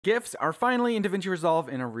GIFs are finally in DaVinci Resolve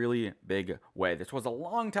in a really big way. This was a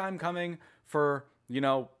long time coming for,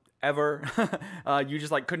 ever. You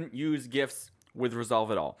just couldn't use GIFs with Resolve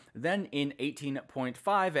at all. Then in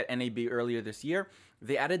 18.5 at NAB earlier this year,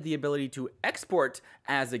 they added the ability to export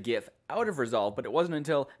as a GIF out of Resolve, but it wasn't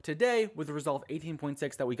until today with Resolve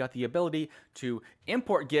 18.6 that we got the ability to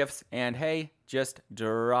import GIFs and, hey, just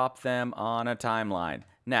drop them on a timeline.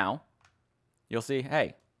 Now, you'll see,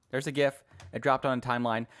 hey, there's a GIF. It dropped on a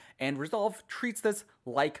timeline, and Resolve treats this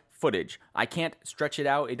like footage. I can't stretch it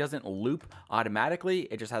out. It doesn't loop automatically.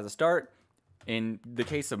 It just has a start. In the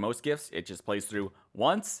case of most GIFs, it just plays through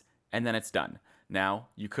once, and then it's done. Now,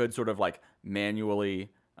 you could sort of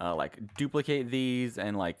manually duplicate these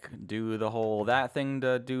and do the whole that thing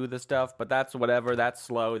to do the stuff, but that's whatever. That's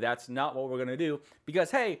slow. That's not what we're going to do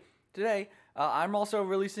because, hey, today I'm also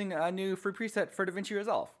releasing a new free preset for DaVinci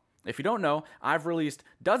Resolve. If you don't know, I've released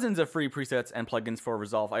dozens of free presets and plugins for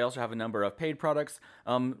Resolve. I also have a number of paid products,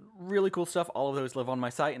 really cool stuff. All of those live on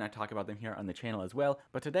my site, and I talk about them here on the channel as well.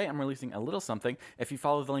 But today I'm releasing a little something. If you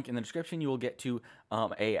follow the link in the description, you will get to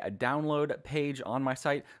a download page on my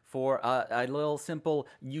site for a little simple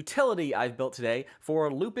utility I've built today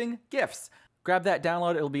for looping GIFs. Grab that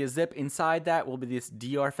download. It'll be a zip. Inside that will be this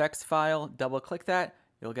DRFX file. Double-click that.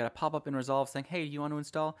 You'll get a pop-up in Resolve saying, hey, do you want to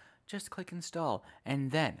install? Just click install.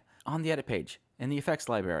 And then on the edit page, in the effects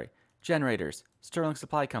library, generators, Sterling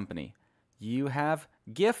Supply Company, you have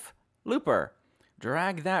GIF Looper.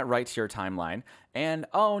 Drag that right to your timeline, and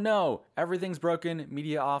oh no, everything's broken,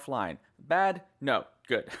 media offline. Bad? No.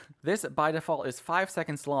 Good. This by default is 5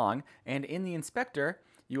 seconds long, and in the inspector,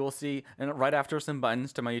 you will see, and right after some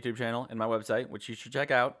buttons to my YouTube channel and my website, which you should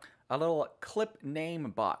check out, a little clip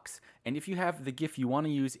name box. And if you have the GIF you want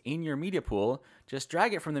to use in your media pool, just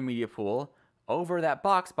drag it from the media pool over that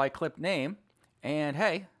box by clip name, and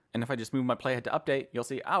hey, and if I just move my playhead to update, you'll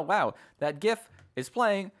see, oh wow, that GIF is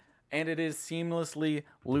playing, and it is seamlessly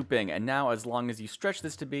looping. And now as long as you stretch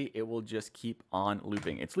this to be, it will just keep on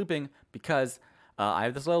looping. It's looping because I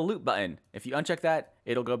have this little loop button. If you uncheck that,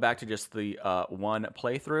 it'll go back to just the one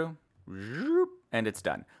playthrough, and it's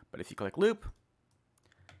done. But if you click loop,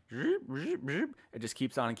 it just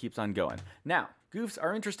keeps on and keeps on going. Now, goofs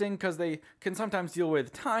are interesting because they can sometimes deal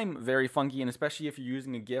with time very funky, and especially if you're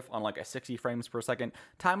using a GIF on a 60 frames per second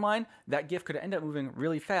timeline, that GIF could end up moving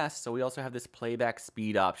really fast, so we also have this playback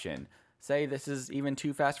speed option. Say this is even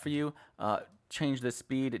too fast for you, change the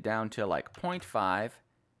speed down to 0.5,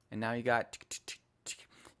 and now you got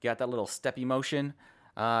that little steppy motion,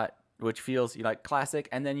 which feels like classic,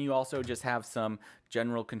 and then you also just have some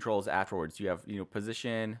general controls afterwards. You have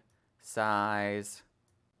position, size,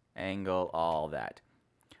 angle, all that.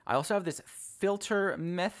 I also have this filter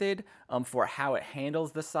method for how it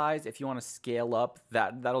handles the size. If you want to scale up,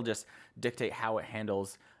 that'll just dictate how it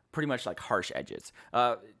handles pretty much harsh edges.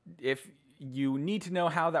 If you need to know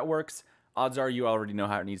how that works, odds are you already know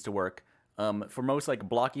how it needs to work. For most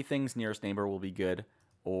blocky things, nearest neighbor will be good,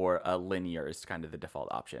 or linear is kind of the default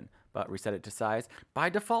option. But reset it to size. By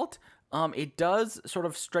default, it does sort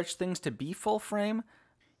of stretch things to be full frame,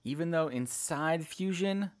 even though inside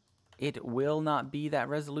Fusion, it will not be that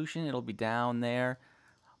resolution. It'll be down there.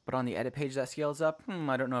 But on the edit page that scales up,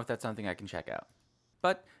 I don't know if that's something I can check out.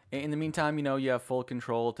 But in the meantime, you have full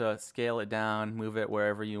control to scale it down, move it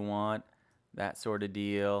wherever you want, that sort of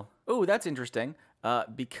deal. Ooh, that's interesting.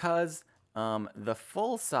 Because the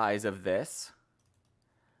full size of this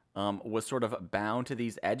was sort of bound to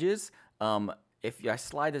these edges. If I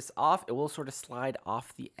slide this off, it will sort of slide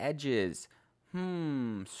off the edges.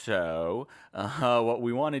 So what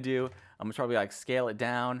we want to do, I'm going to probably scale it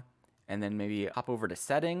down and then maybe hop over to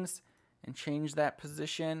settings and change that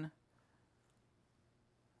position.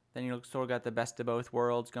 Then you sort of got the best of both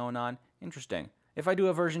worlds going on. Interesting. If I do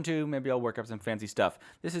a version 2, maybe I'll work up some fancy stuff.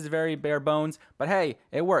 This is very bare bones, but hey,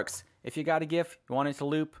 it works. If you got a GIF, you want it to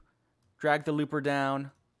loop, drag the looper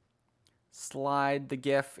down, slide the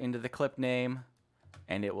GIF into the clip name,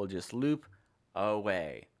 and it will just loop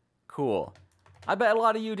away. Cool. I bet a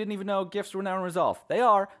lot of you didn't even know GIFs were now in Resolve. They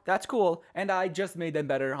are. That's cool. And I just made them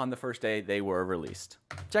better on the first day they were released.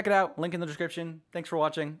 Check it out. Link in the description. Thanks for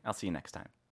watching. I'll see you next time.